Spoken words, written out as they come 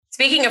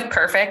Speaking of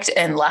perfect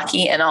and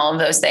lucky and all of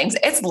those things,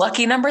 it's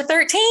lucky number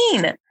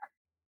 13.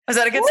 Was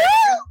that a good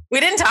segue? We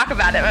didn't talk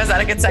about it. Was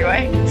that a good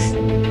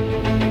segue?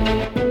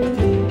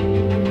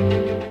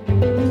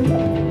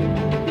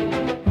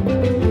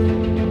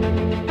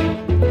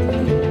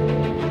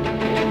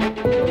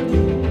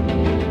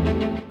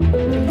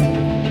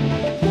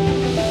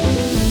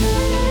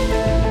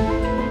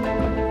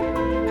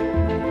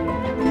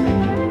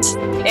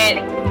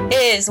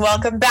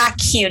 Welcome back,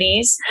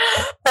 cuties.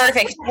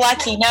 Perfect.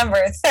 Lucky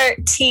number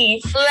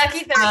 13. Lucky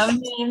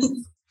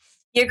 13.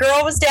 Your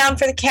girl was down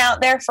for the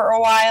count there for a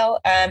while.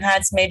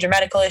 Had some major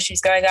medical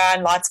issues going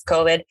on, lots of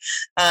COVID.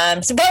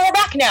 But we're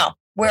back now.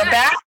 We're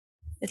back.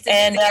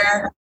 And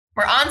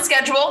we're on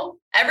schedule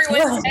every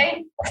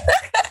Wednesday.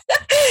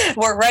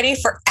 We're ready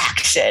for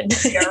action.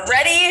 You're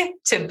ready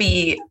to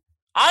be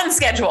on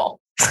schedule.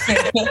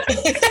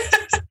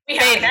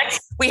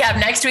 We have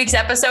next week's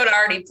episode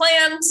already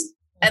planned.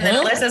 And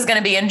then Alyssa's going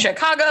to be in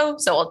Chicago.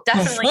 So we'll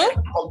definitely get it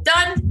all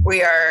done.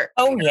 We are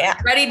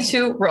ready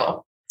to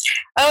roll.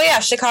 Oh, yeah.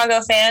 Chicago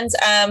fans.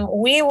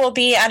 We will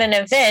be at an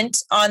event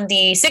on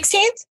the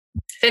 16th.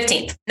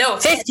 15th. No,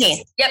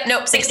 15th. Yep.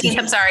 No, 16th.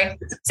 I'm sorry.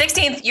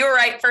 16th. You were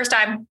right. First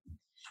time.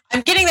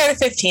 I'm getting there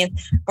the 15th.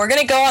 We're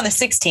going to go on the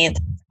 16th.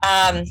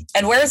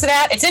 And where is it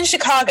at? It's in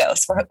Chicago.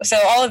 So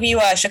all of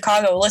you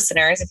Chicago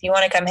listeners, if you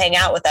want to come hang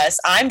out with us,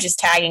 I'm just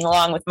tagging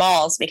along with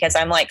Malls because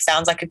I'm like,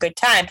 sounds like a good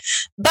time.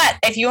 But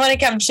if you want to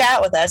come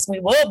chat with us, we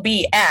will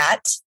be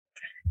at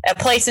a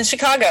place in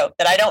Chicago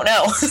that I don't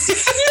know.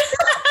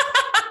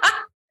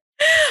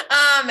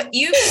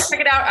 You can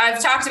check it out.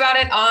 I've talked about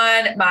it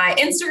on my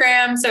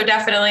Instagram. So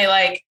definitely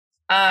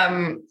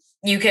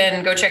you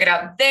can go check it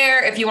out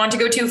there. If you want to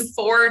go to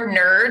For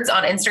Nerds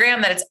on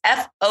Instagram, that is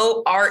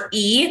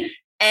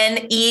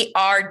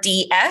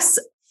FORENERDS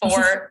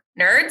for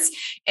Nerds.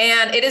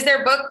 And it is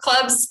their book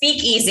club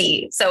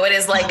speakeasy. So it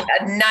is like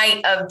a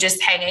night of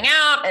just hanging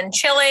out and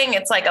chilling.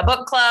 It's like a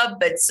book club,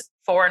 but it's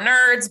for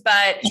nerds,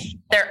 but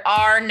there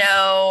are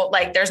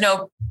there's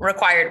no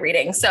required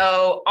reading.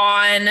 So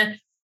on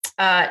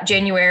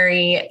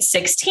January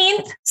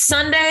 16th,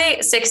 Sunday,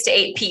 6 to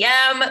 8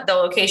 p.m. The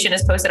location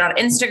is posted on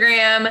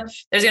Instagram.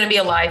 There's going to be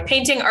a live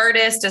painting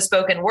artist, a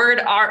spoken word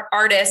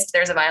artist.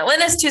 There's a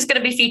violinist who's going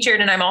to be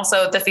featured. And I'm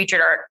also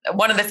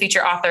one of the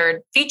featured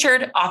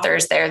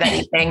authors there that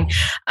evening.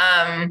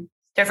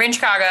 They're free in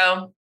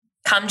Chicago.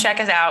 Come check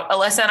us out.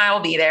 Alyssa and I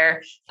will be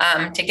there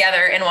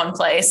together in one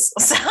place.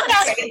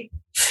 Sunday,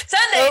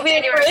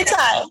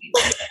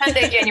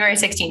 January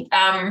 16th.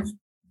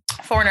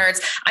 For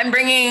Nerds. I'm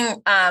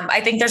bringing,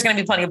 I think there's going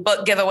to be plenty of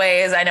book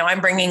giveaways. I know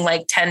I'm bringing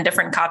like 10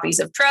 different copies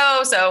of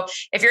Tro. So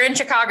if you're in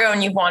Chicago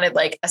and you wanted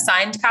like a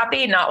signed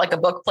copy, not like a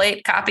book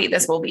plate copy,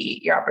 this will be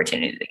your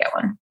opportunity to get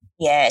one.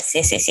 Yes.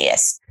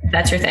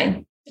 That's your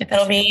thing.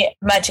 It'll be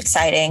much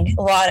exciting.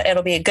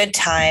 It'll be a good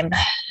time.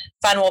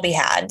 Fun will be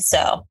had.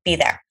 So be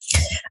there.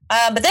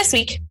 But this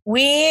week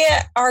we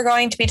are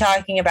going to be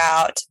talking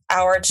about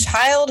our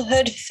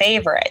childhood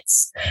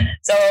favorites.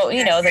 So,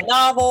 the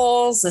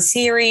novels, the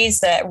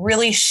series that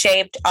really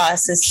shaped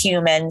us as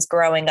humans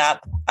growing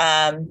up.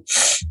 And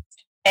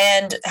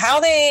how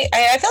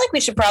I feel like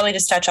we should probably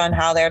just touch on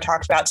how they're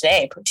talked about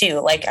today too.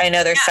 Like, I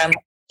know there's some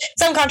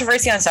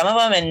controversy on some of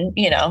them and,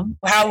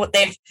 how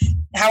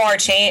our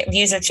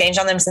views have changed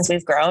on them since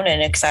we've grown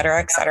and et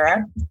cetera, et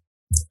cetera.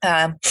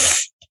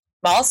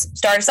 Malls,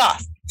 start us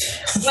off.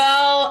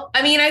 Well,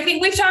 I mean, I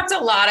think we've talked a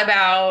lot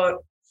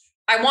about,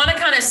 I want to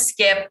kind of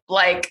skip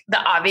like the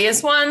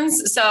obvious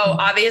ones. So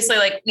obviously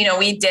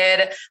we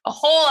did a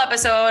whole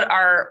episode.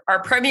 Our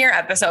premiere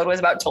episode was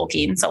about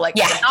Tolkien. So I'm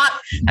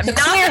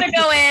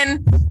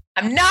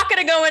not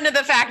going to go into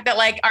the fact that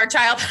like our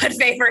childhood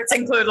favorites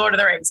include Lord of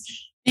the Rings.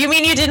 You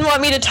mean you didn't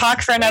want me to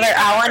talk for another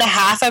hour and a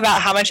half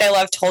about how much I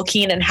love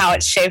Tolkien and how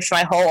it shaped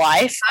my whole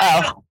life?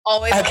 I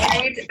always want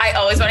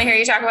to hear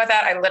you talk about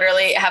that. I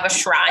literally have a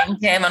shrine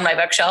to him on my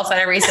bookshelf that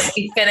I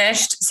recently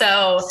finished.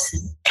 So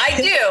I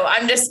do.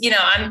 I'm just,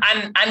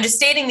 I'm just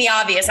stating the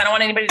obvious. I don't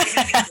want anybody to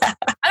come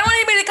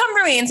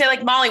for me and say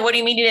like, Molly, what do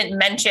you mean you didn't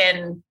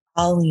mention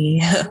Ollie,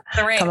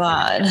 come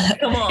on.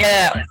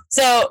 Yeah.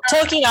 So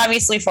Tolkien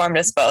obviously formed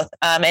us both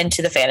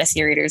into the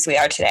fantasy readers we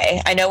are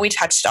today. I know we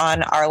touched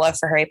on our love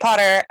for Harry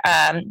Potter,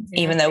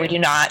 even though we do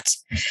not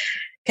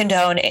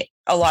condone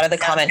a lot of the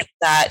comments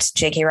that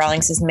J.K.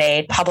 Rowling has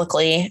made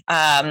publicly.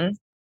 But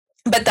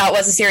that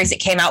was a series that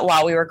came out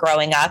while we were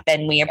growing up,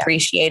 and we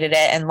appreciated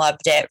it and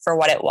loved it for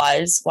what it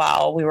was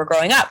while we were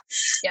growing up.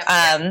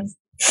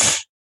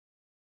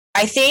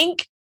 I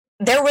think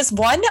there was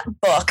one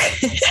book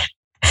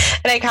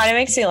and it kind of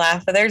makes me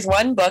laugh, but there's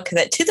one book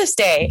that to this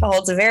day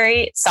holds a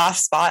very soft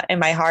spot in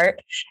my heart,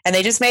 and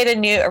they just made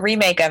a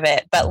remake of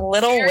it, but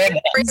Little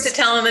Women. To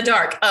Tell in the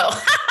Dark. Oh.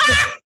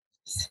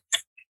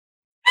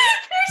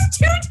 There's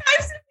two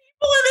types of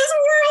people in this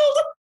world.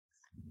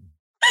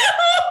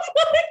 Oh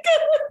my God.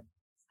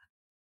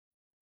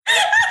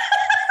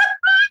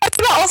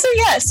 But also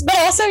yes,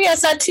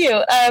 that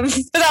too.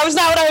 But that was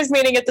not what I was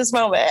meaning at this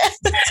moment.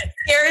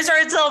 Scary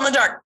Stories to Tell in the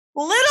Dark.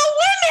 Little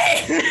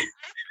Women.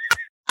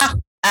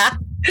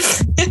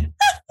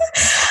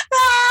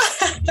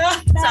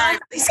 Sorry,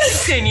 please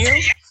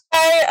continue.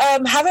 I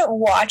haven't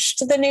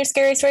watched the new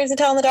Scary Stories to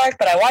Tell in the Dark,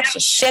 but I watched the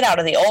shit out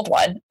of the old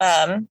one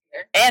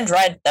and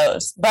read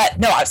those. But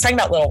no, I was talking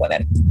about Little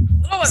Women.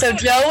 So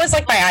Joe was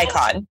like my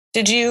icon.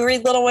 Did you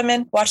read Little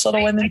Women? Watch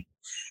Little Women?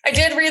 I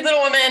did read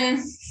Little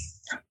Women.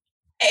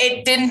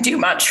 It didn't do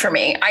much for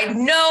me. I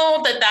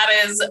know that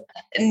is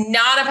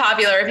not a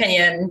popular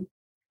opinion.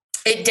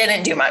 It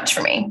didn't do much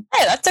for me.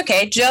 Hey, that's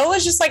okay. Joe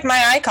was just like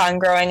my icon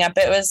growing up.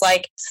 It was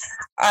like,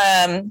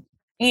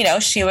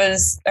 she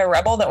was a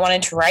rebel that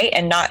wanted to write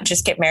and not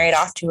just get married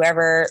off to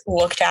whoever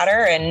looked at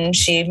her. And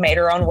she made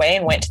her own way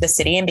and went to the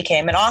city and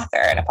became an author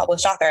and a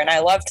published author. And I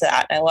loved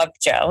that. And I loved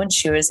Joe. And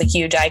she was a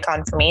huge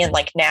icon for me. And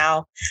like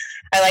now,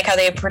 I like how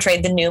they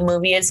portrayed the new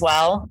movie as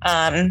well.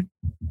 I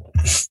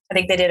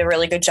think they did a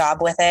really good job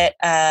with it.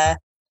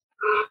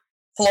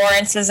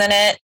 Florence was in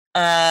it,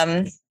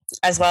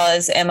 as well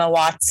as Emma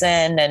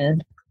Watson,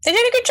 and they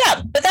did a good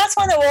job. But that's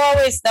one that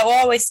will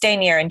always stay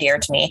near and dear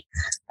to me.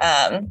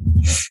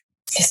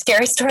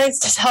 Scary Stories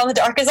to Tell in the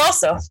Dark is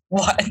also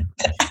one.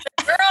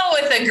 The girl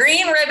with a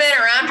green ribbon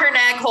around her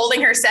neck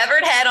holding her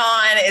severed head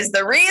on is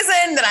the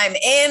reason that I'm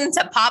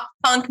into pop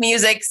punk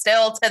music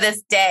still to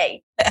this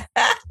day.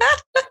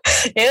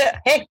 Yeah,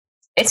 hey,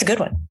 it's a good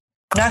one.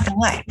 Not gonna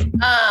lie.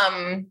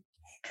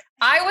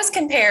 I was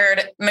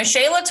compared.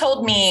 Michaela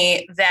told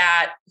me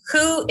that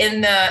who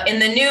in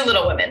the new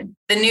Little Women,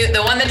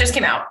 the one that just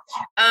came out.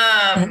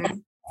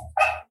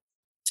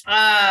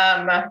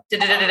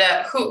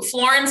 Who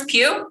Florence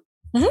Pugh?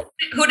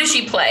 Mm-hmm. Who does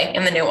she play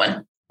in the new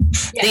one?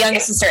 The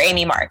youngest sister,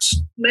 Amy March.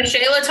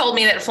 Michaela told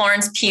me that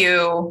Florence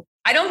Pugh.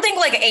 I don't think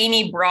like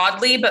Amy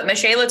broadly, but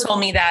Michaela told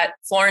me that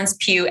Florence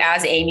Pugh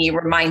as Amy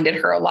reminded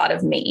her a lot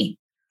of me.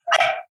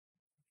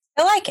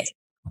 I like it.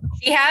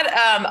 She had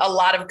a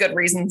lot of good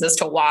reasons as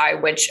to why,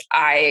 which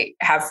I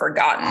have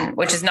forgotten,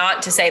 which is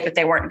not to say that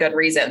they weren't good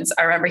reasons.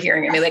 I remember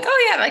hearing it and be like,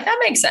 oh yeah, like that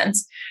makes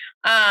sense.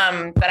 But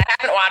I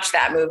haven't watched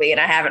that movie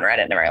and I haven't read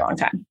it in a very long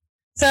time.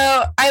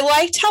 So I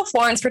liked how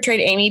Florence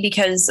portrayed Amy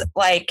because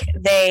like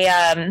they,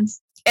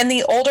 in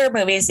the older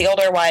movies, the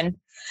older one,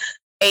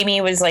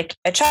 Amy was like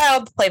a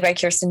child played by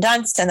Kirsten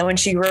Dunst. And then when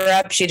she grew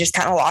up, she just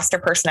kind of lost her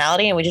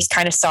personality and we just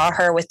kind of saw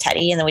her with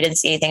Teddy and then we didn't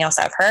see anything else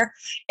of her.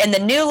 In the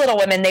new Little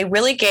Women, they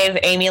really gave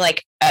Amy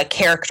like a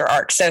character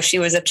arc. So she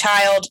was a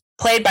child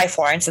played by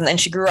Florence and then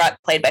she grew up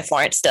played by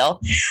Florence still.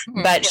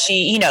 Mm-hmm. But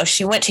she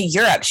went to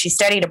Europe. She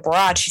studied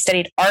abroad. She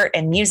studied art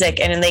and music.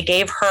 And then they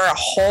gave her a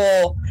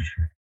whole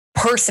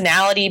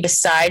personality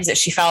besides that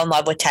she fell in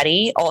love with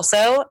Teddy.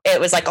 Also,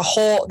 it was like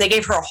they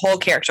gave her a whole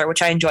character,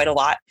 which I enjoyed a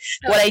lot.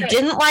 Okay. What I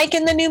didn't like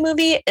in the new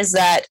movie is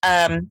that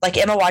like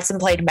Emma Watson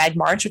played Meg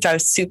March, which I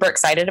was super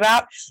excited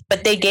about,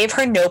 but they gave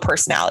her no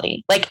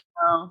personality. Like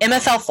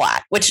Emma fell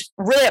flat, which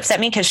really upset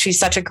me because she's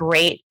such a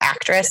great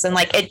actress and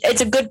like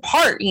it's a good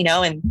part,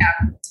 and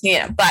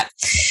but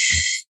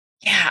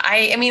yeah,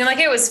 I mean, like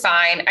it was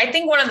fine. I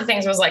think one of the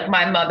things was like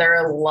my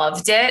mother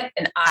loved it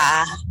and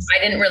I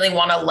didn't really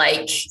want to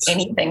like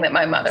anything that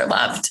my mother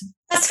loved.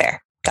 That's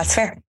fair.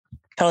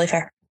 Totally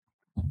fair.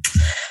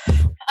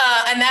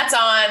 And that's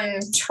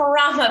on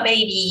Trauma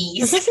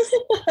Babies.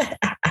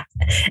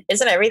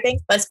 Isn't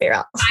everything? Let's be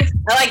real.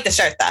 I like the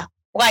shirt though.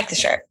 Gotta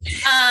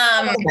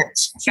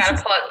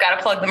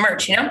plug the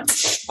merch,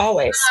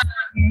 Always.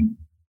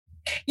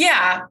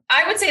 Yeah,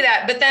 I would say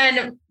that. But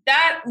then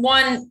that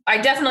one, I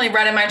definitely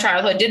read in my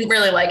childhood, didn't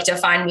really like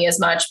define me as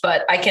much,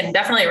 but I can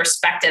definitely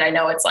respect it. I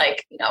know it's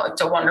like,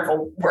 it's a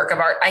wonderful work of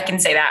art. I can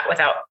say that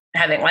without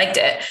having liked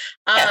it.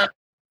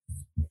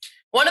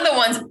 One of the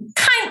ones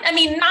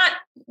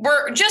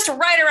we're just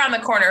right around the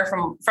corner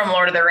from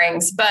Lord of the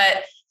Rings,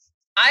 but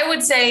I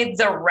would say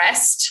the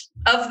rest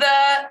of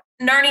the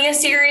Narnia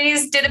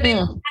series did a big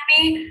for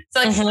me. So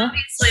like,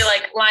 obviously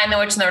like Lion, the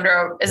Witch and the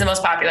Wardrobe is the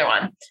most popular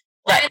one.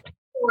 Lion, the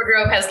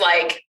Wardrobe has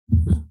like,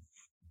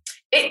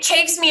 it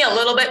takes me a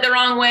little bit the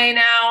wrong way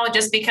now,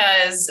 just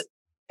because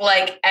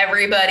like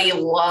everybody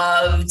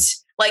loved,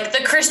 like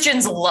the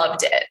Christians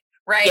loved it.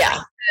 Right.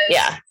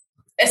 Yeah.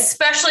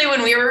 Especially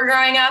when we were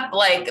growing up,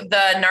 like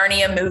the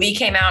Narnia movie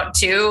came out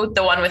too.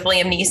 The one with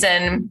Liam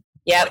Neeson.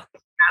 Yep.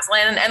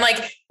 Aslan. And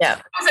like,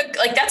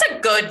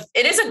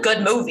 it is a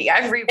good movie.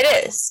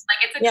 It is.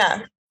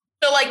 Like,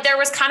 so like there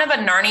was kind of a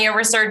Narnia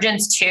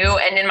resurgence too.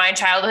 And in my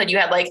childhood, you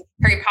had like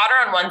Harry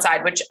Potter on one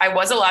side, which I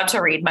was allowed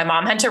to read. My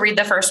mom had to read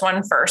the first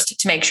one first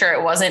to make sure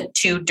it wasn't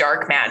too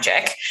dark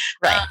magic.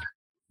 Right.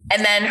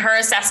 And then her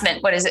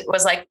assessment,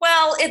 was like,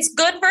 well, it's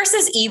good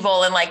versus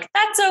evil. And like,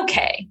 that's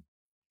okay.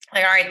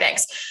 Like, all right,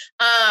 thanks.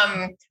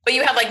 But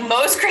you had like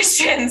most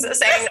Christians saying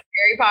that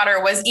Harry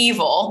Potter was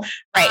evil.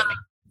 Right.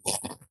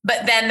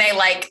 But then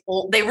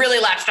they really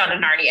latched on to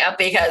Narnia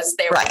because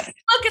they were right.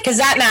 Because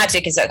that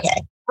magic is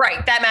okay.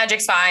 Right. That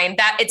magic's fine.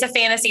 That it's a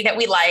fantasy that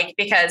we like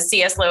because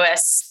C.S.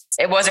 Lewis,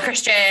 it was a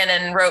Christian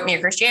and wrote Mere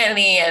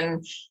Christianity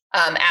and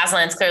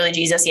Aslan's clearly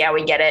Jesus. Yeah,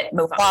 we get it.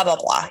 Move on. Blah, blah,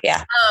 blah.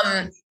 Yeah.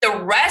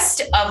 The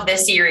rest of the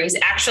series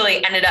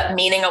actually ended up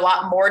meaning a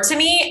lot more to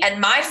me.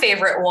 And my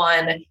favorite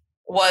one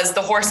was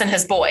The Horse and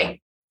His Boy.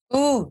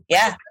 Ooh,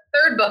 yeah.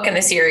 third book in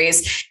the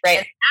series. Right.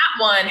 And that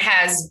one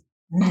has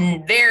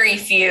very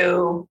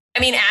few. I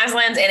mean,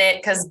 Aslan's in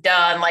it because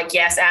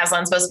yes,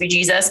 Aslan's supposed to be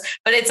Jesus,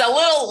 but it's a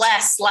little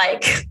less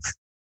like,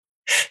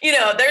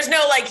 there's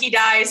no like he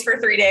dies for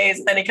 3 days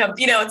and then he comes,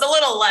 it's a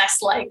little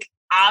less like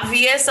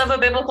obvious of a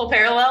biblical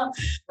parallel.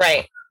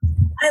 Right.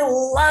 I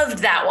loved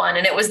that one.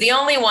 And it was the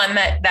only one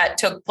that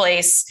took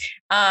place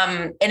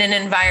in an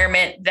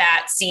environment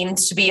that seemed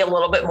to be a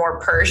little bit more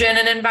Persian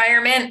an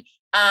environment.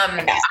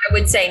 I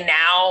would say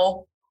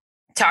now,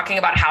 talking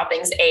about how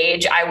things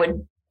age, I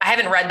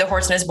haven't read The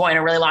Horse and His Boy in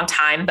a really long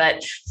time,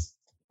 but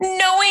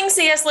knowing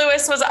C.S.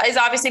 Lewis is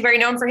obviously very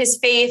known for his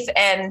faith,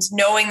 and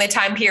knowing the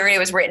time period it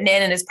was written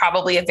in, and is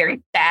probably a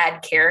very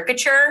bad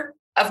caricature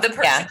of the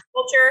Persian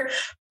culture.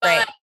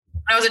 But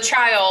when I was a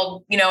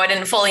child, I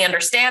didn't fully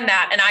understand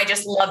that. And I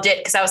just loved it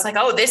because I was like,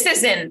 oh, this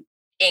is in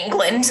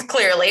England,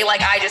 clearly.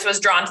 Like I just was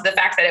drawn to the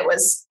fact that it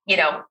was,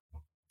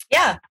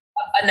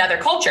 another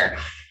culture.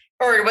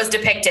 Or it was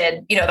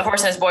depicted, The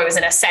Horse and His Boy was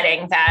in a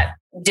setting that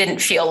didn't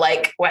feel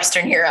like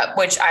Western Europe,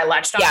 which I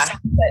latched on to.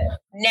 But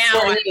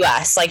now, or the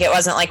US, like it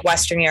wasn't like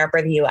Western Europe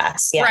or the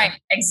US. Yeah. Right.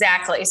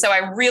 Exactly. So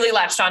I really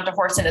latched on to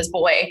Horse and His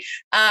Boy,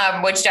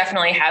 which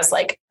definitely has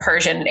like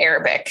Persian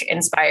Arabic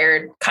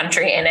inspired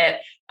country in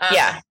it. And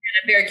I'm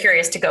very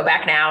curious to go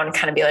back now and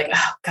kind of be like,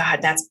 oh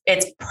God,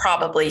 it's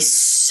probably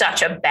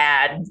such a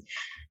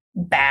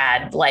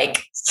bad,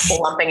 like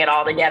lumping it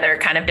all together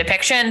kind of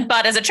depiction.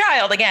 But as a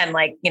child, again,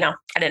 like, I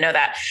didn't know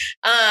that.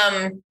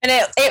 And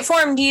it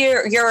formed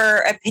your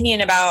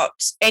opinion about,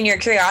 and your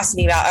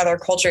curiosity about other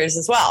cultures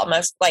as well.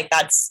 Most like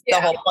that's the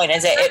whole point,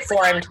 is it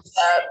formed.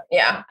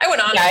 I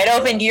went on. Yeah. It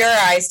opened your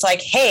eyes to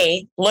like,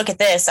 hey, look at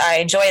this. I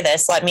enjoy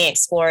this. Let me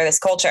explore this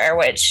culture,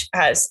 which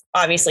has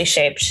obviously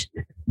shaped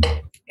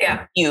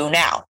you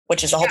now,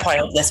 which is the whole point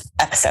of this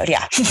episode.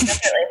 Yeah.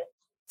 Definitely.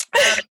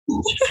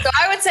 So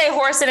I would say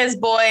Horse and His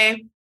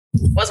Boy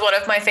was one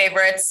of my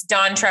favorites.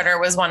 Dawn Treader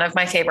was one of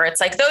my favorites.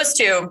 Like those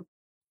two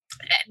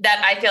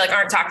that I feel like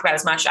aren't talked about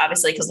as much,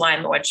 obviously, because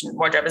Lion, the Witch, and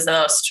Wardrobe is the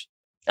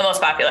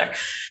most popular.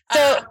 So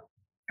I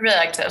really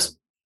liked those.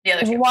 The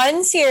other two.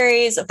 One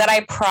series that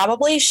I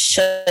probably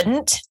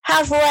shouldn't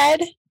have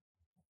read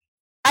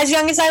as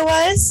young as I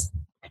was.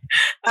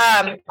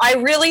 I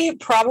really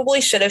probably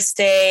should have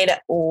stayed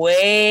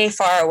way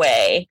far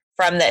away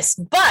from this,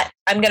 but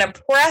I'm going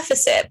to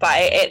preface it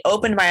by it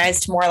opened my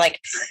eyes to more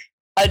like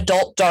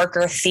adult,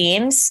 darker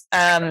themes.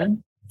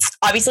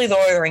 Obviously the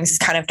Lord of the Rings is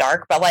kind of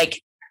dark, but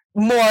like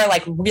more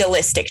like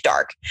realistic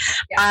dark.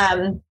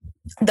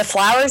 The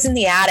Flowers in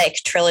the Attic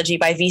trilogy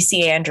by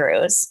V.C.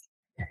 Andrews.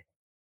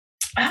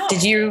 Oh.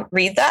 Did you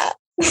read that?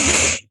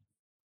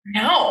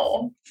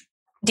 No.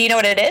 Do you know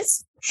what it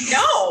is?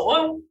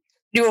 No.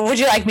 Would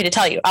you like me to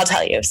tell you? I'll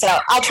tell you. So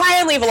I'll try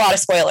and leave a lot of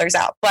spoilers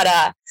out. But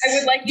I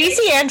would like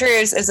V.C.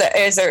 Andrews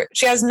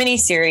she has mini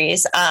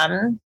series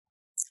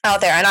out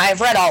there, and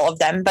I've read all of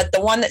them. But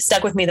the one that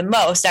stuck with me the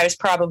most, I was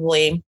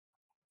probably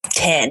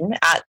 10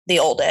 at the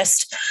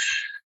oldest.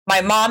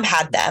 My mom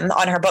had them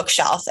on her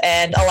bookshelf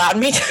and allowed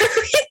me to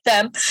read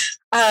them.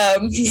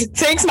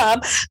 Thanks,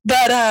 Mom.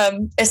 But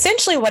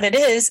essentially what it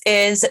is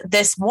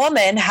this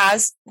woman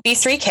has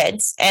these 3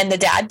 kids and the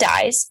dad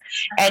dies,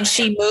 and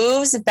she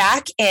moves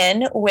back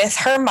in with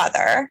her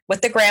mother,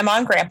 with the grandma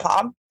and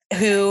grandpa,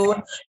 who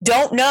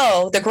don't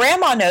know. The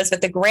grandma knows,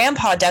 but the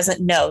grandpa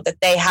doesn't know that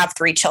they have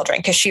 3 children,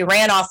 because she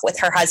ran off with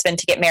her husband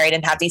to get married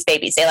and have these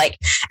babies. They like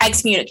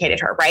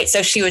excommunicated her, right?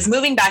 So she was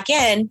moving back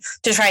in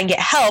to try and get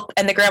help.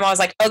 And the grandma was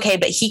like, okay,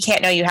 but he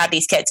can't know you have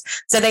these kids.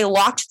 So they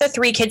locked the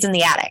 3 kids in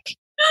the attic.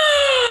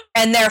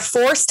 And they're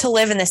forced to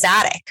live in this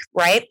attic,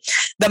 right?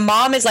 The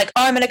mom is like,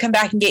 oh, I'm going to come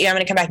back and get you. I'm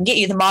going to come back and get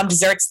you. The mom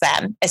deserts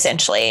them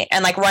essentially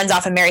and like runs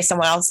off and marries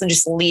someone else and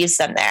just leaves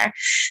them there.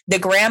 The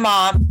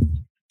grandma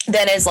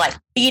then is like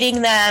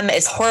beating them,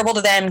 is horrible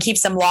to them,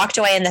 keeps them locked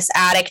away in this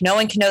attic. No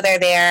one can know they're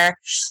there.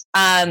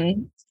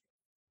 And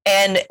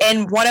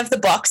in one of the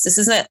books, this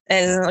isn't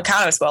a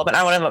kind of a spoil, but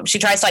not one of them, she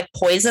tries to like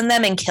poison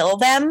them and kill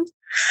them.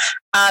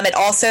 It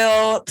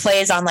also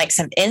plays on like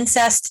some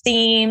incest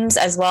themes,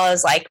 as well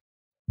as like,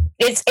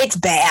 it's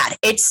bad.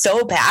 It's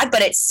so bad,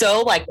 but it's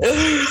so like,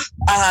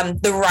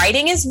 the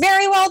writing is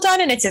very well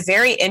done and it's a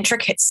very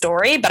intricate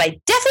story, but I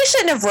definitely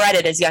shouldn't have read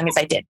it as young as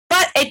I did,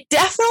 but it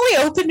definitely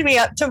opened me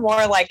up to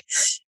more like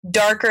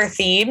darker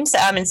themes,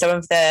 in some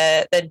of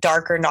the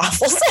darker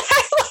novels that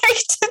I like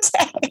to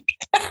take.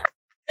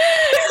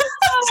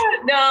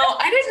 No,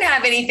 I didn't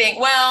have anything.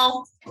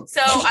 Well,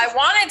 so I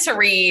wanted to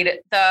read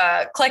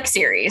the Click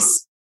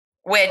series,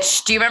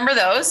 which, do you remember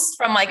those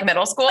from like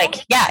middle school?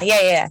 Like,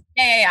 yeah.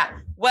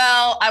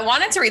 Well, I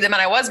wanted to read them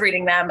and I was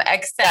reading them,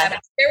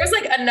 except there was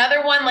like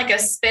another one, like a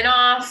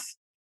spinoff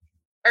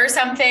or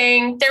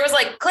something. There was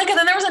like Click, and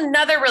then there was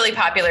another really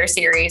popular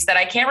series that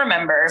I can't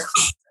remember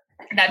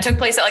that took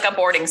place at like a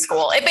boarding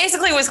school. It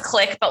basically was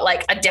Click, but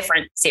like a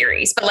different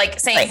series, but like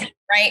same,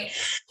 right?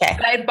 Okay.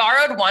 But I had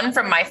borrowed one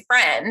from my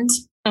friend.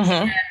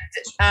 Mm-hmm.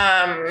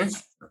 And,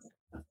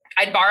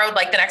 I'd borrowed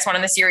like the next one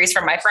in the series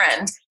from my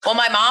friend. Well,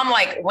 my mom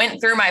like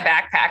went through my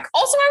backpack.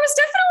 Also, I was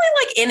definitely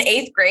like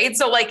in 8th grade.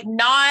 So like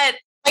not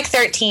Like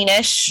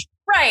 13-ish.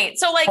 Right.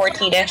 So like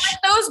 14-ish.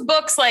 Those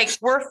books like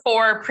were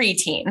for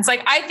preteens.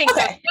 Like I think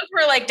those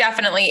were like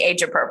definitely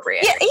age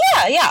appropriate.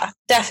 Yeah,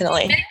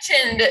 definitely. You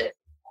mentioned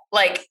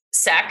like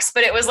sex,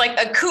 but it was like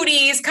a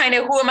cooties kind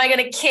of who am I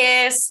gonna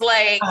kiss?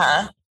 Like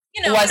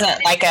you know, it wasn't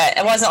like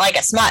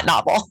a smut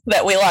novel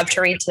that we love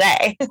to read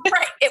today.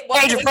 Right. It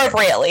was age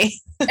appropriately.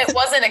 It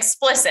wasn't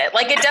explicit.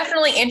 Like it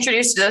definitely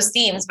introduced those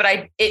themes,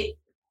 but it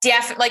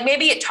definitely like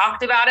maybe it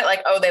talked about it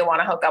like, oh, they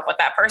want to hook up with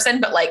that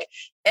person, but like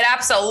it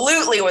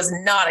absolutely was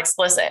not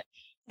explicit.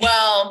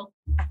 Well,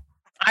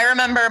 I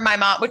remember my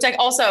mom, which like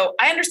also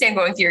I understand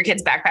going through your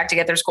kid's backpack to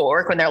get their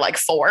schoolwork when they're like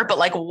 4, but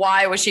like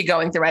why was she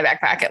going through my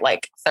backpack at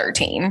like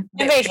 13?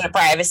 Invasion of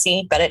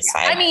privacy, but it's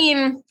fine. I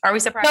mean, are we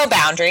surprised? No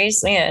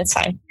boundaries. Yeah, it's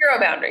fine.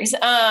 0 boundaries.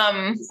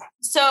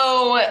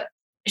 So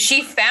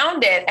she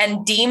found it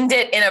and deemed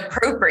it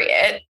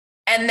inappropriate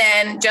and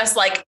then just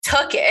like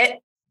took it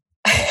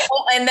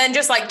and then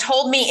just like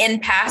told me in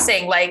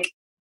passing, like,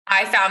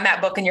 I found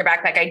that book in your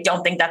backpack. I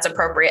don't think that's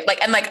appropriate.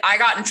 Like, and like, I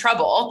got in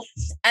trouble.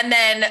 And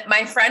then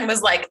my friend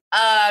was like,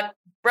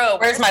 bro,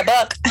 where's my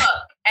book?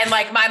 And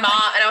like my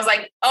mom, and I was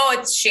like, oh,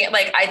 it's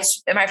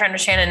my friend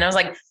was Shannon. And I was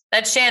like,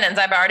 that's Shannon's.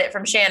 I borrowed it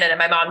from Shannon. And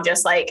my mom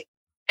just like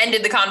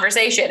ended the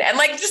conversation and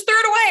like just threw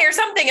it away or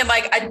something. And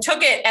like, I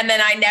took it and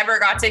then I never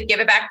got to give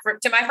it back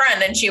to my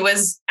friend. And she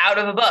was out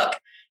of a book.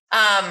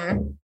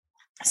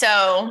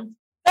 So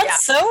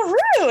that's so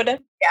rude.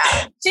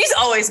 Yeah. She's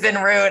always been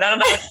rude. I don't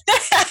know.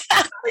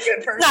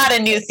 Not a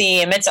new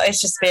theme.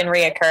 It's just been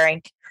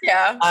reoccurring.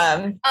 Yeah.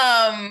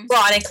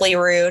 Chronically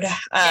rude.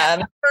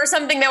 For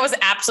something that was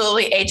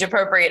absolutely age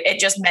appropriate, it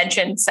just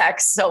mentioned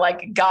sex. So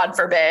like, God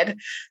forbid.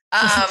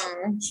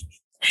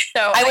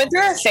 So I went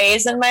through a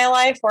phase in my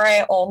life where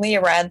I only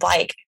read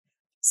like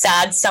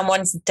sad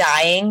someone's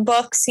dying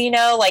books, you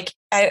know, like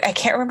I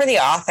can't remember the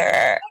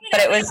author,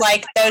 but it was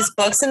like those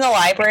books in the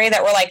library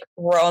that were like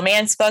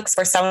romance books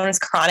where someone's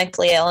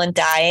chronically ill and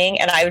dying.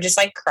 And I would just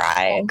like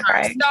cry and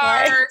cry.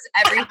 Stars,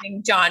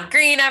 everything John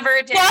Green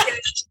ever did. Yeah.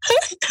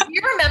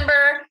 You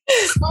remember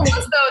what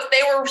was those?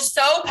 They were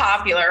so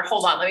popular.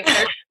 Hold on. Let me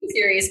get the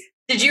series.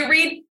 Did you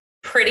read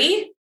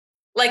Pretty?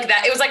 Like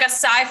that? It was like a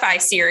sci-fi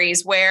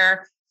series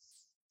where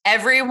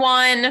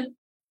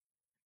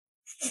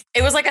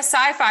it was like a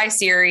sci-fi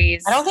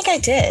series. I don't think I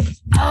did.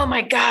 Oh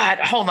my God.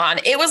 Hold on.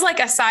 It was like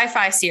a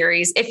sci-fi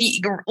series. If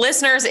you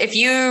listeners, if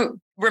you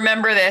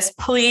remember this,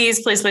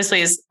 please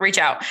reach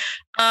out.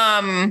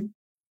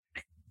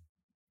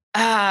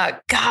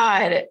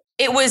 God,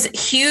 it was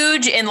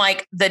huge in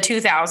like the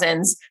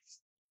 2000s.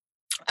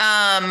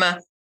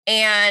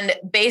 And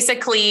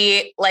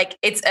basically like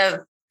it's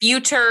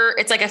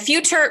like a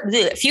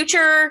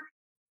future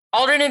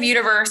alternative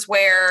universe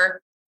where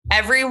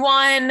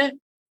everyone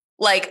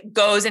like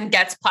goes and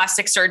gets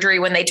plastic surgery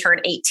when they turn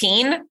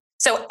 18.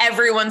 So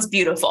everyone's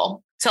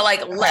beautiful. So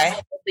like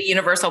level the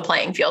universal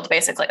playing field,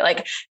 basically.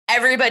 Like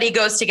everybody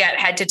goes to get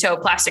head to toe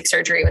plastic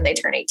surgery when they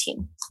turn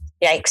 18.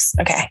 Yikes.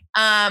 Okay.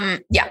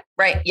 Yeah,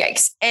 right.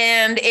 Yikes.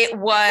 And it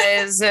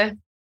was,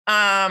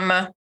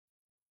 I'll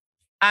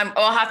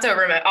have to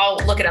remember, I'll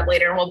look it up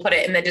later and we'll put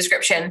it in the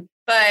description.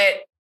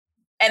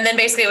 And then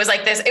basically it was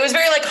like this, it was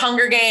very like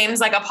Hunger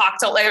Games, like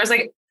apocalyptic. It was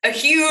like a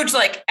huge,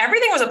 like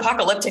everything was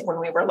apocalyptic when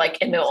we were like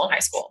in middle and high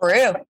school.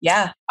 True.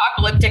 Yeah.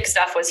 Apocalyptic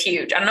stuff was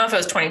huge. I don't know if it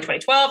was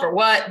 2012 or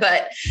what,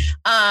 but,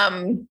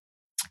 and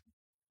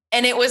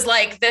it was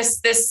like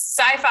this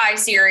sci-fi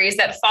series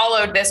that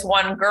followed this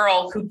one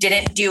girl who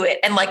didn't do it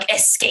and like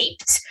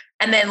escaped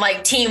and then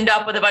like teamed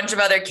up with a bunch of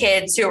other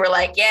kids who were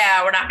like,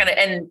 yeah, we're not going to,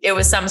 and it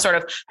was some sort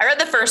of, I read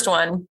the first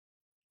one.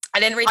 I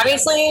didn't read.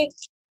 Obviously,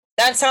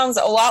 that sounds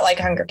a lot like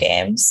Hunger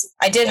Games.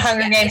 I did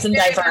Hunger Games and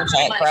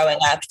Divergent growing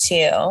up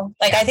too.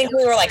 Like, I think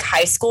we were like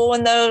high school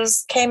when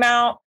those came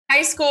out.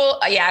 High school.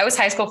 Yeah, I was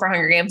high school for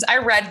Hunger Games. I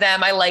read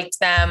them. I liked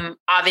them.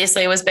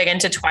 Obviously, I was big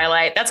into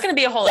Twilight. That's going to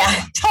be a whole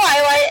episode.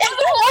 Twilight.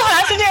 We'll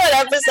have to do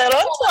an episode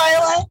on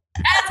Twilight.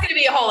 That's going to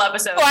be a whole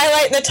episode.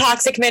 Twilight and the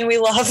toxic men we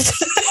loved.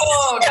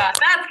 Oh, God.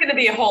 That's going to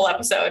be a whole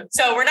episode.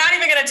 So we're not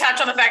even going to touch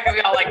on the fact that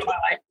we all like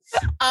Twilight.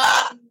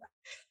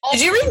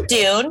 Did you read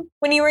Dune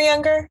when you were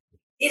younger?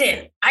 I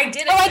didn't.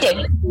 Oh, I did.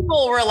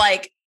 People were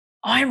like,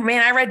 oh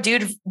man, I read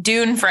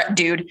Dune forever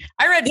ago. And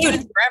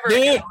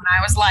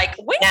I was like,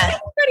 when did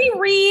anybody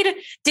read?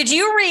 Did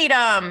you read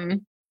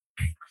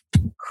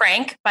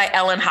Crank by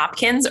Ellen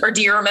Hopkins? Or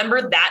do you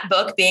remember that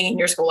book being in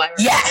your school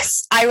library?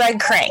 Yes, I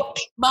read Crank. Oh,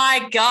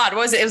 my God,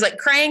 what was it? It was like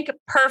Crank,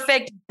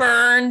 Perfect,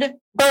 Burned.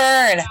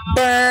 Burn.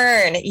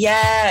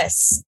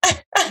 Yes.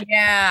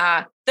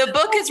 Yeah. The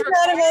book is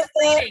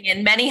required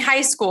in many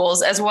high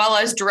schools as well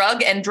as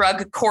drug and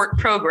drug court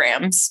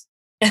programs.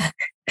 Yeah,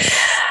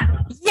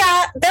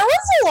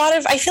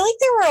 I feel like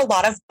there were a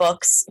lot of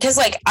books because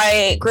like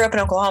I grew up in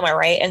Oklahoma,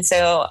 right? And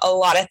so a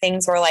lot of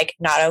things were like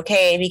not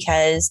okay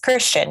because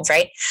Christians,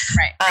 right?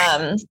 Right.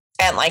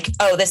 And like,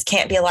 oh, this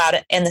can't be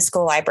allowed in the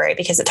school library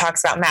because it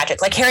talks about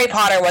magic. Like Harry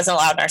Potter wasn't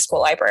allowed in our school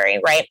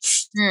library, right?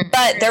 Mm-hmm.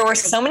 But there were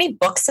so many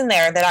books in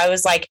there that I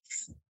was like,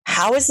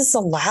 how is this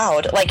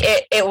allowed? Like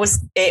it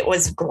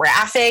was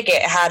graphic.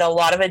 It had a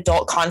lot of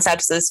adult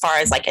concepts as far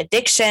as like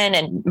addiction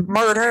and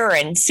murder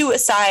and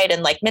suicide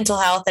and like mental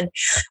health, and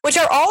which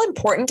are all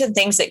important and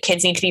things that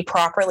kids need to be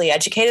properly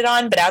educated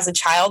on. But as a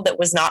child that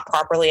was not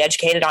properly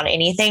educated on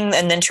anything,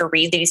 and then to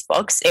read these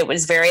books, it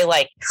was very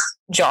like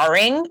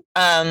jarring.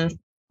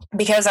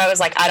 Because I was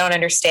like, I don't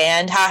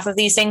understand half of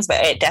these things,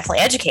 but it definitely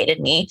educated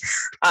me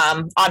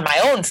on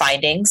my own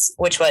findings,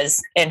 which was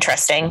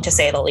interesting to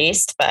say the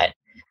least. But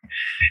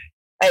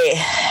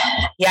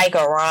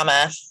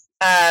yike-o-rama.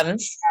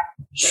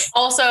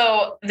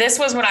 Also, this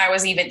was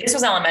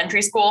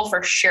elementary school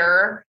for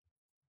sure.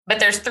 But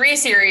there's 3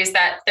 series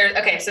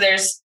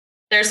there's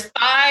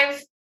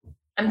 5.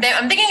 I'm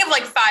thinking of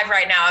like 5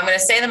 right now. I'm going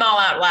to say them all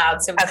out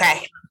loud. So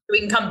we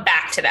can come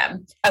back to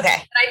them. Okay.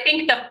 And I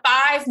think the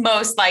 5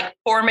 most like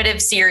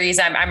formative series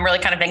I'm really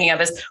kind of thinking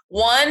of is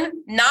 1,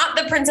 not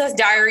the Princess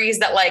Diaries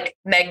that like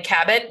Meg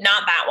Cabot,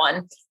 not that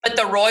one, but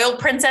the Royal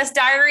Princess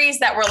Diaries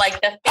that were like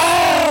the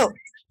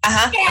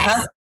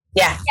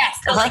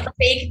like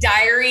fake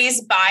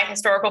diaries by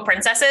historical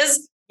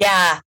princesses.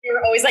 Yeah. They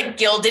were always like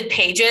gilded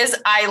pages.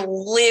 I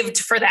lived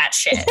for that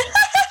shit.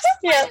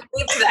 Yeah. I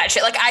lived for that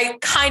shit. Like I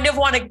kind of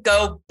want to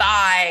go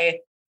buy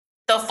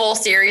the full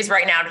series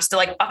right now just to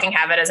like fucking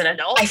have it as an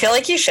adult. I feel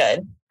like you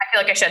should. I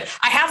feel like I should.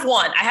 I have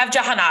one. I have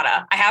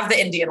Jahanata. I have the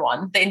Indian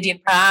one, the Indian.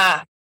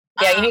 Yeah,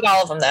 you need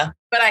all of them though.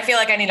 But I feel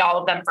like I need all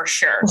of them for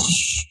sure.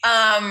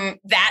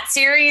 That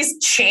series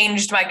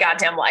changed my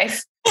goddamn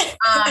life.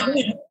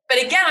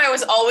 But again, I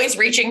was always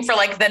reaching for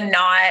like the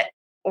not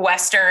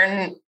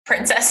Western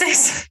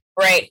princesses.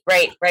 Right.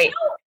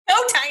 No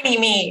tiny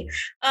me.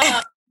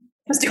 I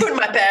was doing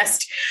my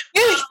best.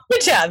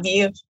 Good job,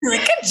 you.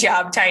 Good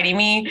job, tiny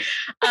me.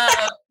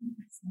 That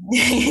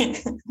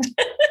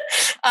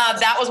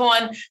was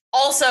one.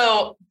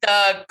 Also,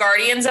 the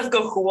Guardians of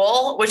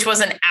Ga'Hoole, which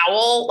was an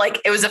owl. Like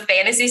it was a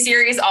fantasy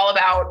series all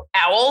about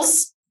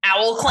owls,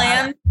 owl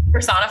clan,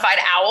 personified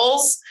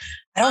owls.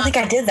 I don't think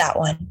I did that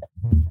one.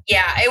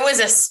 Yeah, it was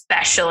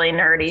especially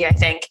nerdy, I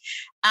think.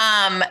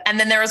 And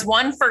then there was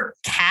one for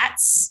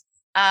cats.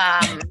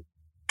 God,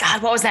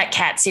 what was that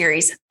cat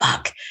series?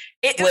 Fuck.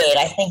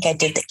 I think I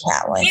did the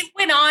cat one. It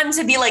went on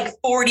to be like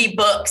 40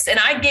 books, and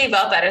I gave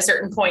up at a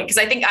certain point because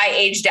I think I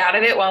aged out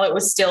of it while it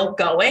was still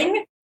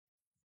going.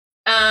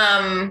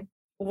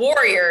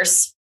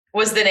 Warriors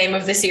was the name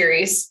of the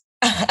series.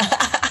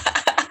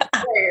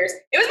 Warriors.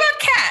 It was about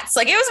cats.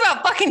 Like it was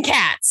about fucking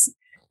cats.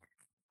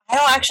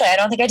 I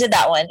don't think I did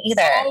that one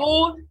either.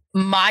 Oh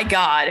my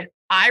God.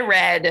 I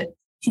read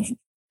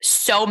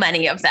so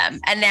many of them.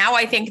 And now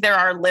I think there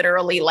are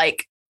literally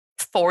like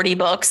 40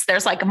 books.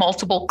 There's like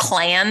multiple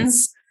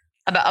clans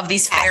of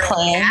these feral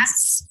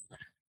cats.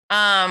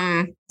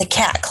 The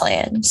cat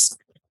clans.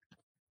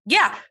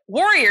 Yeah.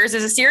 Warriors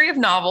is a series of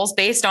novels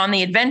based on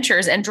the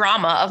adventures and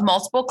drama of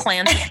multiple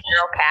clans of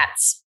feral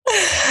cats.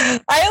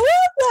 I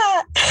love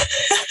that.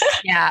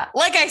 Yeah.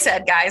 Like I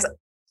said, guys,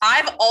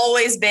 I've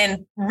always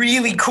been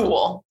really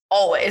cool.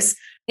 Always.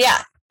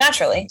 Yeah,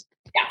 naturally.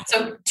 Yeah.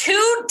 So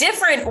 2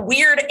 different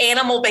weird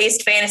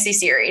animal-based fantasy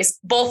series,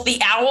 both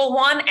the owl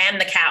one and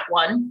the cat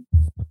one.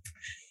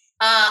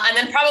 And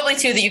then probably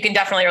 2 that you can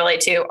definitely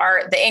relate to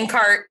are the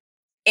Inkheart,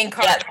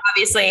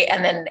 obviously,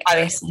 and then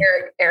obviously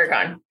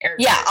Eragon.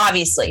 Yeah,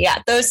 obviously.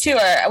 Yeah. Those 2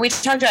 are, we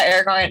talked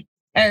about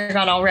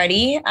Eragon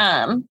already.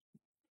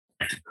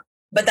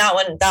 But that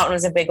one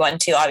was a big one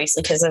too,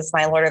 obviously, because of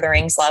my Lord of the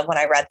Rings love. When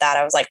I read that,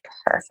 I was like,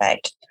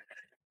 perfect.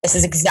 This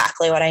is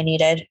exactly what I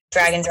needed.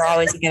 Dragons are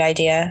always a good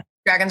idea.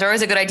 Dragons are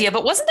always a good idea.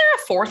 But wasn't there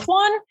a 4th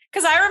one?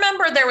 Because I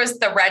remember there was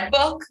the red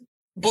book,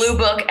 blue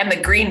book, and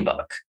the green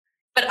book.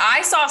 But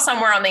I saw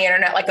somewhere on the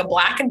internet like a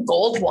black and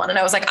gold one. And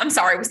I was like, I'm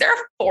sorry, was there a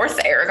 4th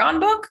Eragon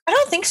book? I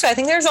don't think so. I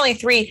think there's only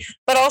 3.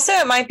 But also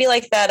it might be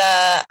like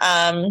that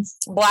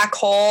black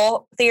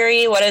hole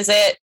theory. What is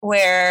it?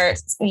 Where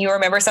you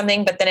remember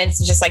something, but then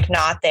it's just like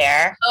not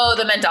there. Oh,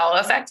 the Mandela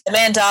effect. The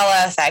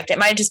Mandela effect. It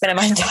might have just been a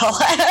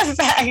Mandela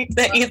effect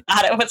that you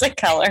thought it was a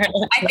color.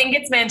 I think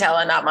it's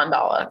Mandela, not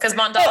Mandala. Because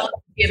Mandala is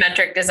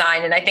geometric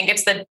design. And I think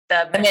it's the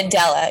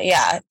Mandela.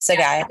 Yeah. It's a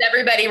guy.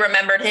 Everybody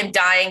remembered him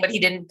dying, but he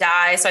didn't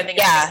die. So I think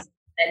it's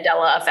the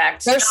Mandela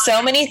effect. There's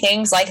so many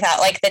things like that.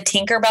 Like the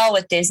Tinkerbell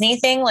with Disney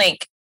thing,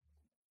 like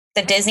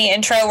the Disney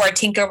intro where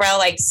Tinkerbell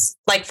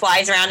like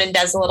flies around and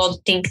does a little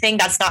dink thing.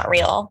 That's not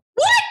real.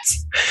 What?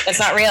 That's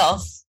not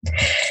real.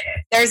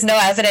 There's no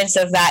evidence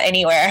of that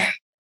anywhere.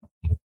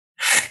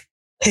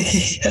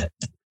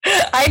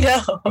 I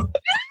know.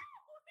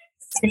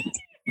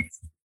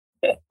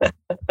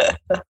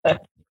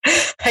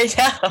 I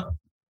know.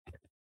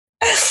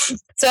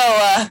 So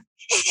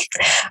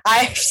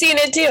I've seen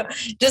it too.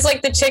 Just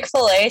like the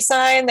Chick-fil-A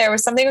sign. There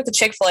was something with the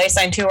Chick-fil-A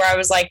sign too, where I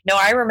was like, no,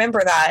 I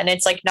remember that. And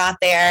it's like not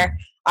there.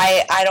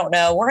 I don't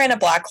know. We're in a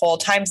black hole.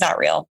 Time's not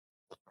real.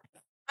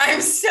 I'm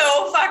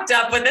so fucked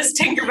up with this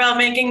Tinkerbell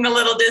making the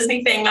little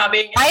Disney thing not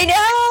being. I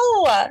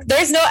know.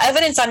 There's no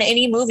evidence on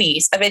any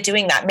movies of it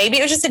doing that. Maybe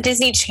it was just a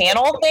Disney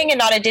Channel thing and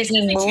not a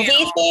Disney movie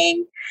Channel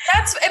thing.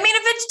 If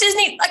it's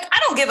Disney, like, I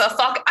don't give a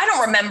fuck. I don't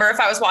remember if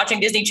I was watching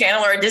Disney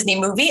Channel or a Disney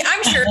movie.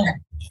 I'm sure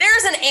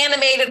there's an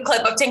animated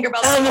clip of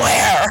Tinkerbell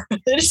somewhere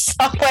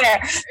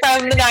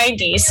from the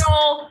 90s.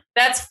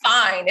 That's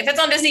fine. If it's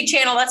on Disney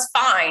Channel, that's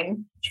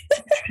fine.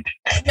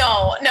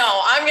 No,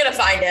 I'm going to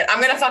find it.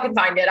 I'm going to fucking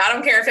find it. I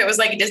don't care if it was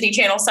like a Disney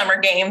Channel Summer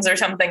Games or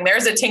something.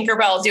 There's a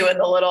Tinkerbell doing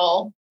the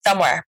little...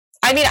 Somewhere.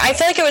 I mean, I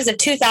feel like it was a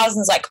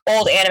 2000s, like,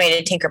 old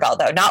animated Tinkerbell,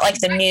 though. Not like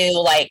the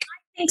new, like...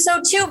 I think so,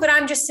 too. But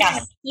I'm just saying,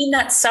 I've seen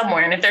that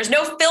somewhere. And if there's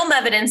no film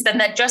evidence, then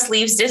that just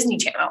leaves Disney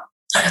Channel.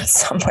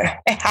 Somewhere.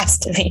 It has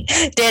to be.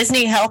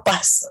 Disney, help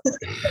us.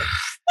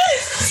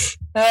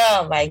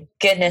 Oh my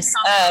goodness.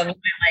 Like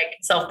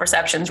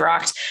self-perceptions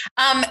rocked.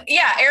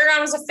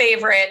 Aragon was a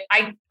favorite.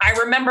 I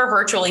remember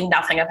virtually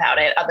nothing about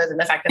it other than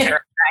the fact that there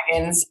are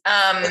dragons.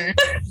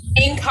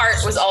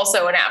 Inkheart was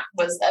also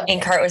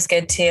Inkheart was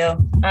good too.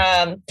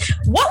 What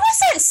was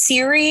that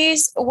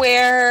series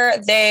where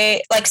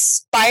they like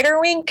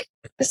Spiderwick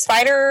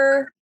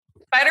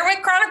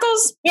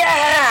Chronicles?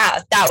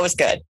 Yeah, that was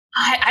good.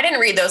 I didn't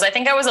read those. I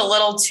think I was a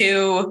little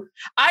too,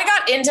 I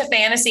got into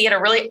fantasy at a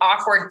really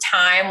awkward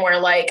time where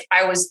like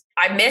I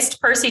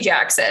missed Percy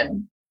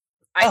Jackson.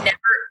 I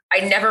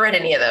never read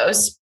any of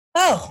those.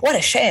 Oh, what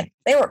a shame.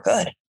 They were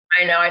good.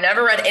 I know. I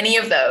never read any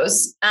of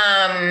those.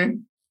 I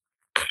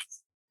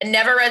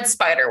never read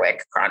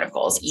Spiderwick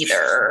Chronicles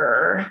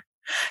either.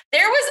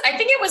 There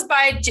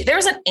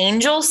was an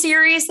Angel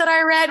series that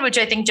I read, which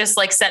I think just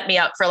like set me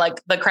up for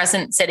like the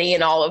Crescent City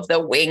and all of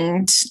the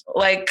winged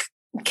like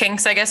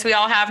kinks I guess we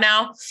all have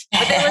now.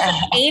 But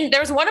there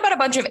was one about a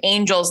bunch of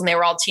angels and they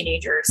were all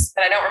teenagers,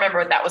 but I don't remember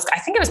what that was. I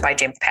think it was by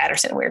James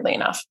Patterson, weirdly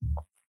enough.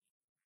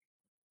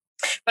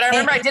 But I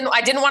remember I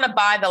didn't want to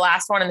buy the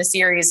last one in the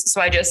series, so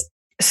I just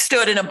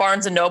stood in a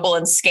Barnes and Noble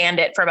and scanned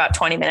it for about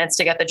 20 minutes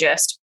to get the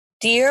gist.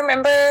 Do you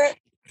remember,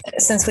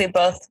 since we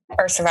both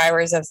are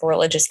survivors of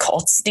religious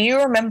cults, do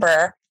you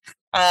remember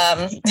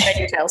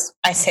VeggieTales?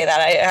 I say that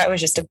I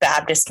was just a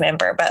Baptist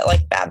member, but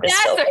like Baptist.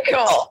 That's a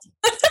cult.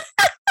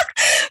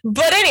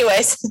 But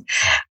anyways,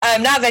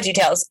 not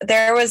VeggieTales.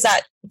 There was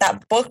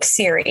that book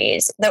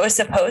series that was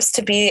supposed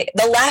to be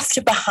The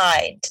Left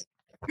Behind.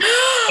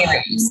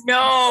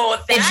 No.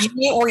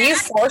 Were you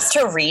forced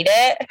to read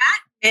it? That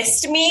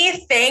missed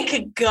me,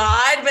 thank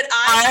God. But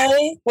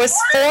I was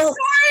forced.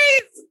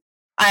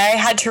 I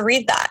had to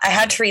read that.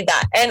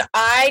 And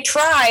I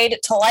tried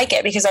to like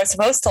it because I was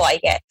supposed to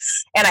like it.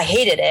 And I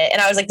hated it.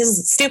 And I was like, this is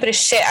the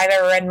stupidest shit I've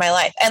ever read in my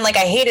life. And like,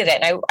 I hated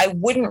it. And I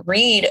wouldn't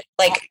read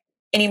like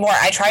anymore.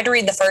 I tried to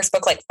read the first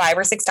book like 5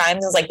 or 6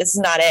 times. I was like, this is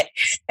not it.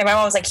 And my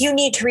mom was like, you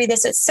need to read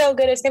this. It's so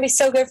good. It's going to be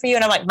so good for you.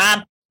 And I'm like,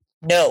 Mom,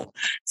 no.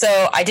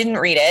 So I didn't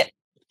read it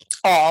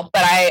all,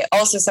 but I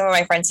also, some of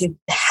my friends who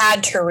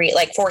had to read,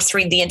 like forced to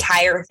read the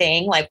entire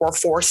thing, like were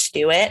forced to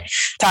do it,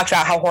 talked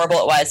about how horrible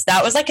it was.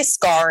 That was like a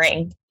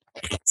scarring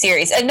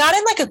series, and not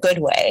in like a good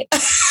way.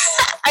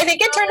 I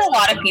think it turned a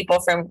lot of people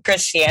from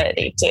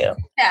Christianity too.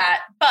 Yeah,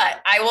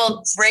 but I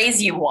will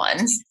raise you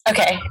one.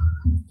 Okay.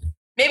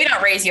 Maybe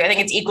not raise you. I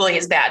think it's equally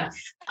as bad.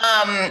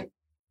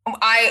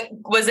 I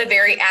was a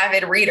very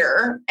avid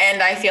reader,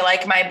 and I feel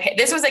like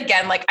this was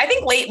again, like I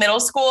think late middle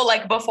school,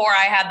 like before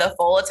I had the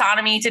full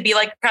autonomy to be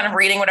like kind of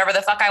reading whatever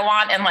the fuck I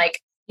want. And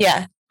like,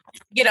 yeah,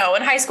 you know,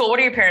 in high school, what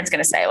are your parents going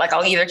to say? Like,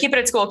 I'll either keep it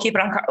at school, keep it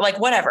on, like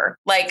whatever.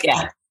 Like,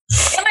 yeah.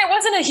 And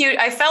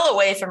I fell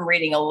away from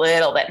reading a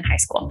little bit in high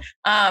school.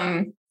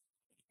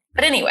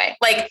 But anyway,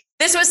 like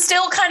this was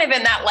still kind of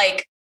in that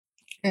like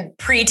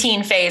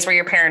preteen phase where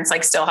your parents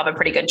like still have a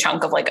pretty good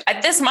chunk of like,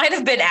 this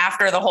might've been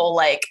after the whole,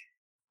 like,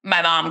 my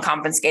mom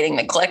confiscating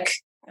the click.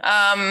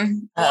 My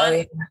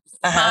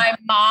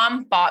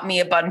mom bought me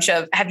a bunch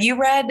of, have you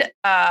read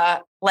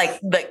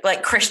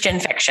like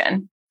Christian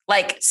fiction,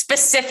 like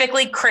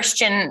specifically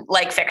Christian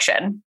like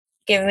fiction?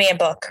 Give me a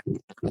book.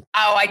 Oh,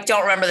 I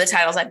don't remember the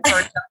titles. I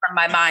burned them from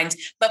my mind,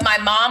 but my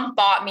mom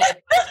bought me a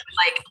book,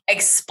 like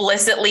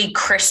explicitly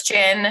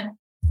Christian,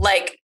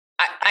 like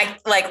I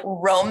like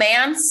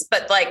romance,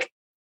 but like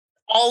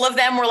all of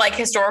them were like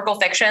historical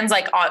fictions,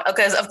 like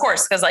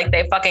because like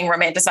they fucking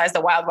romanticize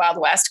the Wild Wild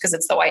West because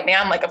it's the white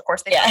man. Like, of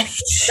course they do.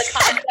 The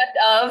concept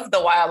of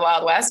the Wild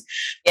Wild West.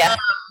 Yeah.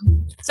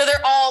 So they're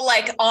all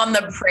like on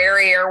the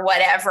prairie or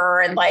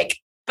whatever. And like,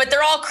 but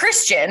they're all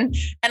Christian.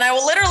 And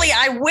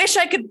I wish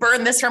I could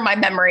burn this from my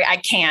memory. I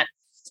can't.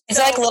 Is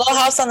it like Little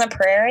House on the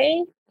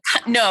Prairie?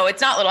 No,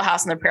 it's not Little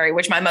House on the Prairie,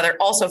 which my mother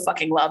also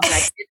fucking loved. And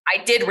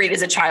I did read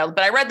as a child,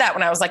 but I read that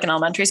when I was like in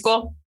elementary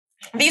school.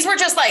 These were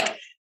just like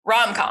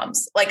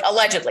rom-coms, like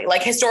allegedly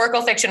like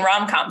historical fiction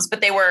rom-coms,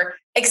 but they were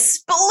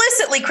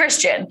explicitly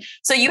Christian.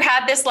 So you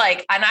had this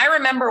like, and I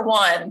remember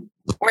one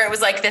where it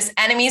was like this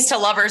enemies to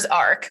lovers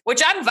arc,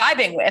 which I'm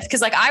vibing with. Cause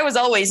like I was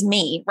always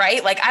me,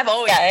 right? Like I've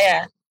always,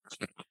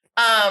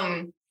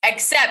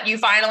 Except you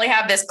finally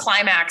have this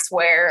climax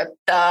where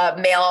the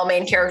male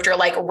main character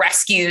like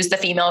rescues the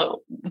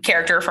female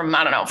character from,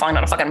 I don't know, falling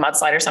on a fucking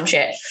mudslide or some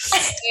shit.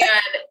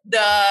 And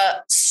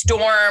the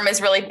storm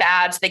is really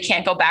bad. So they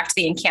can't go back to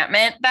the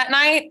encampment that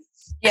night.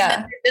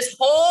 Yeah. This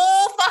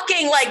whole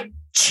fucking like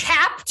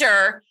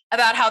chapter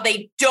about how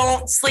they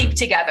don't sleep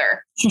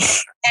together.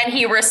 And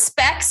he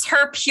respects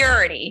her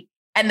purity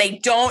and they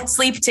don't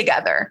sleep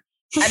together.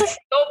 And they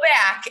go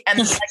back and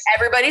like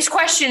everybody's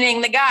questioning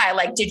the guy.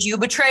 Like, did you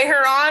betray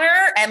her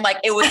honor? And like,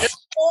 it was this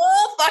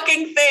whole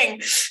fucking thing.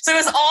 So it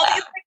was all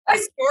these like,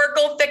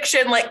 historical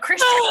fiction, like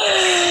Christian.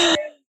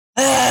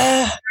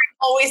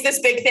 Always this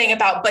big thing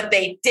about, but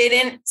they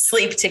didn't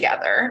sleep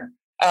together.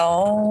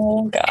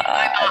 Oh God.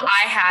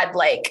 I had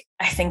like,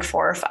 I think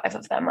 4 or 5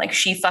 of them. Like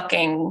she bought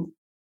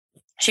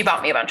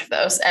me a bunch of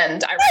those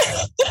and I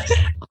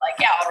like,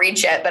 yeah, I'll read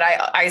shit, but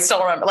I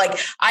still remember, like,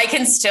 I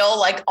can still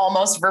like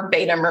almost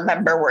verbatim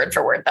remember word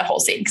for word the whole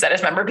scene. Cause I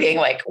just remember being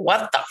like,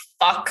 what the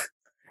fuck?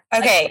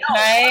 Okay.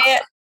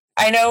 Like,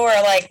 I know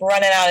we're like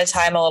running out of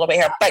time a little bit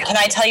here, but can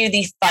I tell you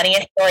the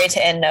funniest story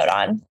to end note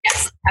on?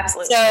 Yes,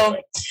 absolutely. So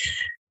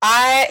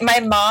my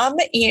mom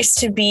used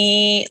to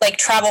be like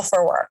travel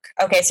for work.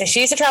 Okay. So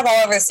she used to travel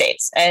all over the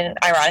States. And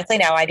ironically,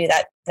 now I do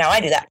that.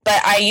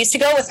 But I used to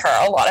go with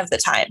her a lot of the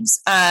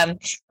times.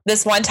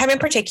 This one time in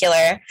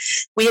particular,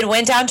 we had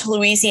went down to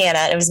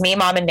Louisiana. It was me,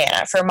 mom, and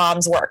Nana for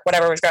mom's work,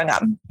 whatever was going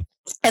on.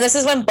 And this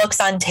is when books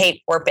on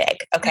tape were big.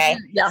 Okay.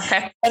 Yeah.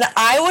 Okay. And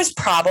I was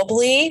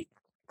probably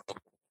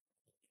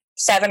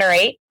 7 or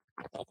 8.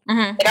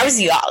 Mm-hmm. Like I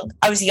was young.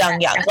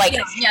 Like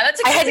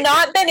that's I had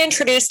not been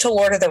introduced to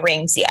Lord of the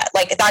Rings yet.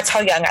 Like that's how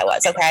young I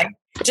was. Okay.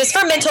 Just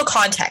for mental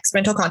context.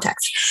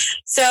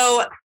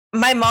 So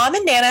my mom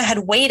and Nana had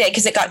waited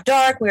because it got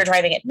dark. We were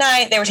driving at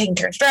night. They were taking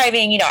turns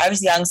driving. You know, I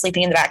was young,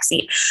 sleeping in the back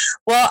seat.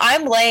 Well,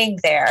 I'm laying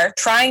there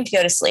trying to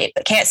go to sleep,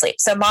 but can't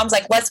sleep. So mom's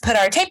like, let's put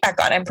our tape back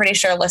on. I'm pretty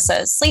sure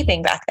Alyssa is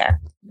sleeping back there.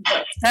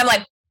 And I'm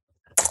like,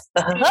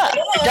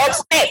 don't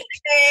sleep.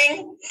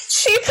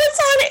 She puts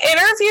on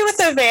Interview with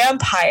a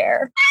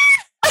Vampire.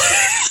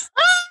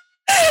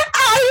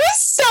 I was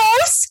so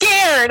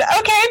scared,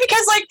 okay?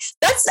 Because like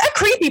that's a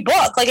creepy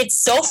book. Like it's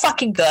so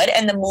fucking good,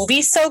 and the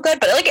movie's so good,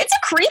 but like it's a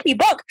creepy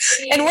book,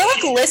 and we're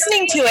like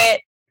listening to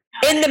it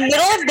in the middle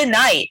of the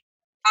night.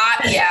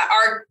 Yeah,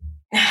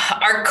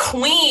 our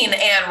queen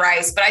Anne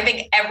Rice, but I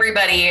think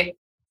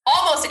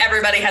almost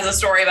everybody has a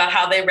story about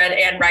how they read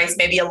Anne Rice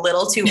maybe a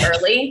little too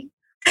early.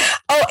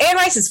 Oh, Anne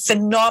Rice is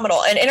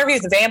phenomenal. An Interview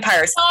with the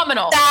Vampire is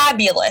phenomenal,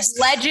 fabulous,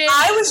 legend.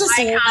 I was just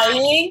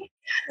lying.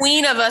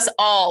 Queen of us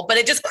all, but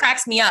it just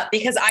cracks me up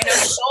because I know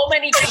so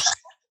many people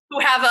who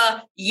have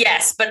a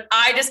yes, but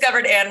I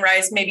discovered Anne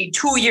Rice maybe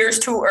 2 years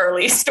too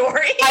early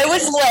story. I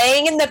was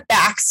laying in the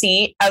back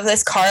seat of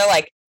this car,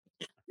 like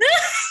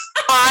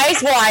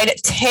eyes wide,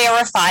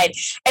 terrified.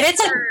 And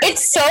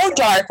it's so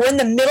dark. We're in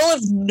the middle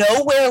of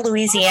nowhere,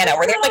 Louisiana,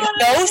 where there's like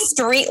no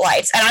street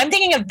lights. And I'm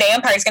thinking a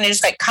vampire is going to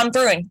just like come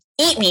through and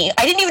eat me.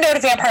 I didn't even know what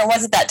a vampire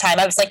was at that time.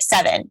 I was like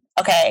 7.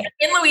 Okay.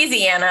 In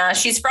Louisiana,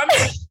 she's from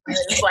like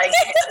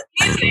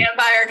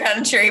vampire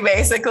country,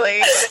 basically.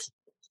 And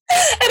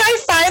I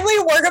finally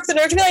work up the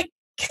nerve to be like,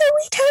 can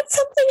we turn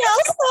something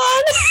else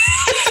on?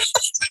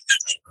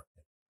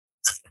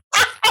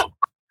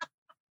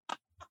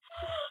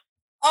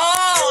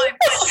 Oh, I'm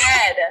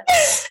dead.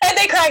 And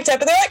they cracked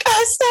up and they're like,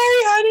 oh,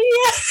 sorry, honey.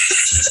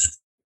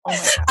 Oh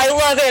I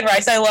love Anne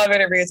Rice. I love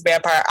Interview with the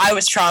Vampire. I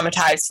was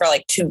traumatized for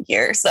like 2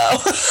 years. So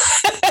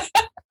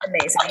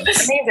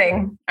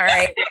amazing. All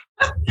right.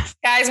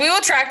 Guys, we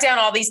will track down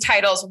all these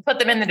titles. We'll put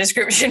them in the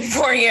description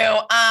for you.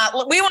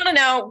 We want to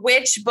know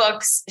which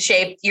books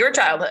shaped your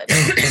childhood.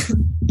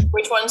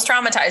 Which ones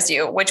traumatized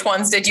you? Which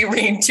ones did you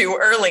read too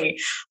early?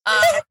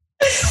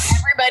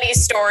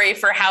 Everybody's story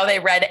for how they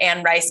read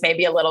Anne Rice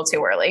maybe a little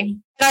too early. And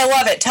I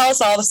love it. Tell us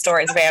all the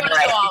stories of Anne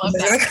Rice.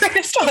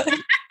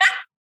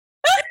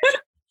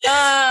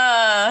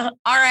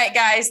 All right,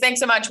 guys.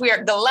 Thanks so much. We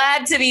are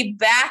glad to be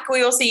back.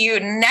 We will see you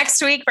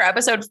next week for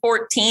episode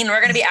 14.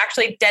 We're going to be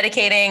actually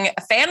dedicating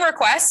a fan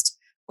request.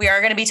 We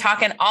are going to be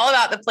talking all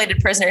about the Plated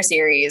Prisoner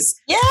series.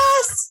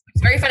 Yes.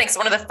 It's very funny because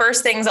one of the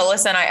first things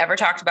Alyssa and I ever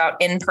talked about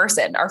in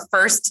person, our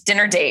first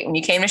dinner date when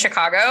you came to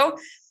Chicago.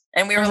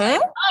 And we were like, oh,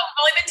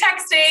 we've only been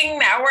texting.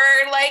 Now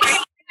we're like,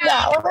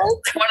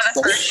 one of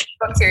the first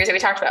book series that we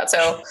talked about.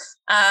 So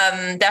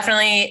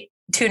definitely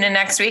tune in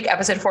next week,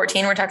 episode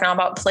 14. We're talking all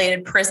about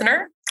Plated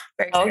Prisoner.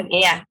 Very exciting.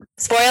 Yeah.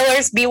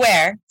 Spoilers,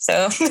 beware.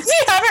 So if you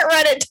haven't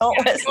read it,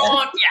 don't listen.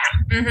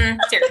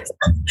 Seriously.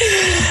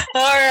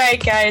 All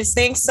right, guys.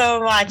 Thanks so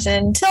much.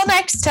 Until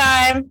next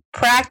time,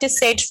 practice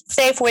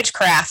safe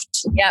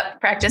witchcraft.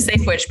 Yep. Practice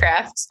safe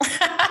witchcraft.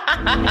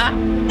 Bye.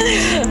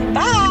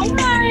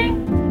 Bye.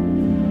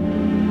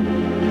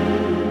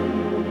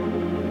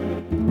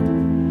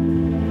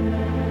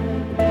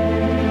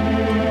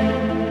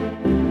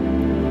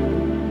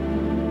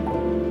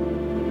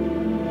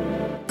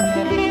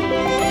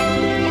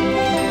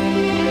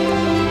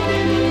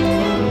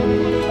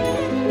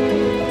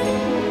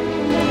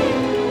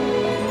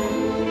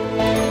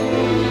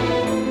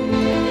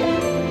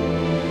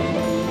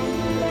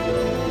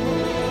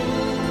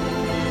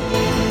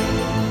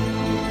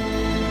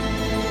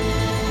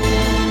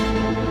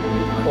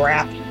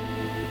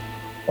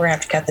 We're gonna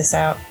have to cut this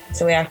out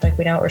so we act like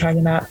we know what we're talking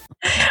about.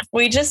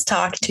 We just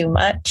talk too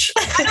much.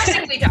 I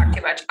don't think we talk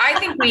too much. I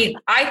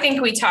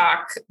think we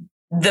talk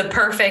the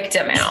perfect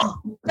amount.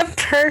 The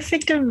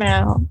perfect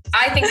amount.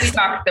 I think we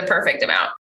talk the perfect amount.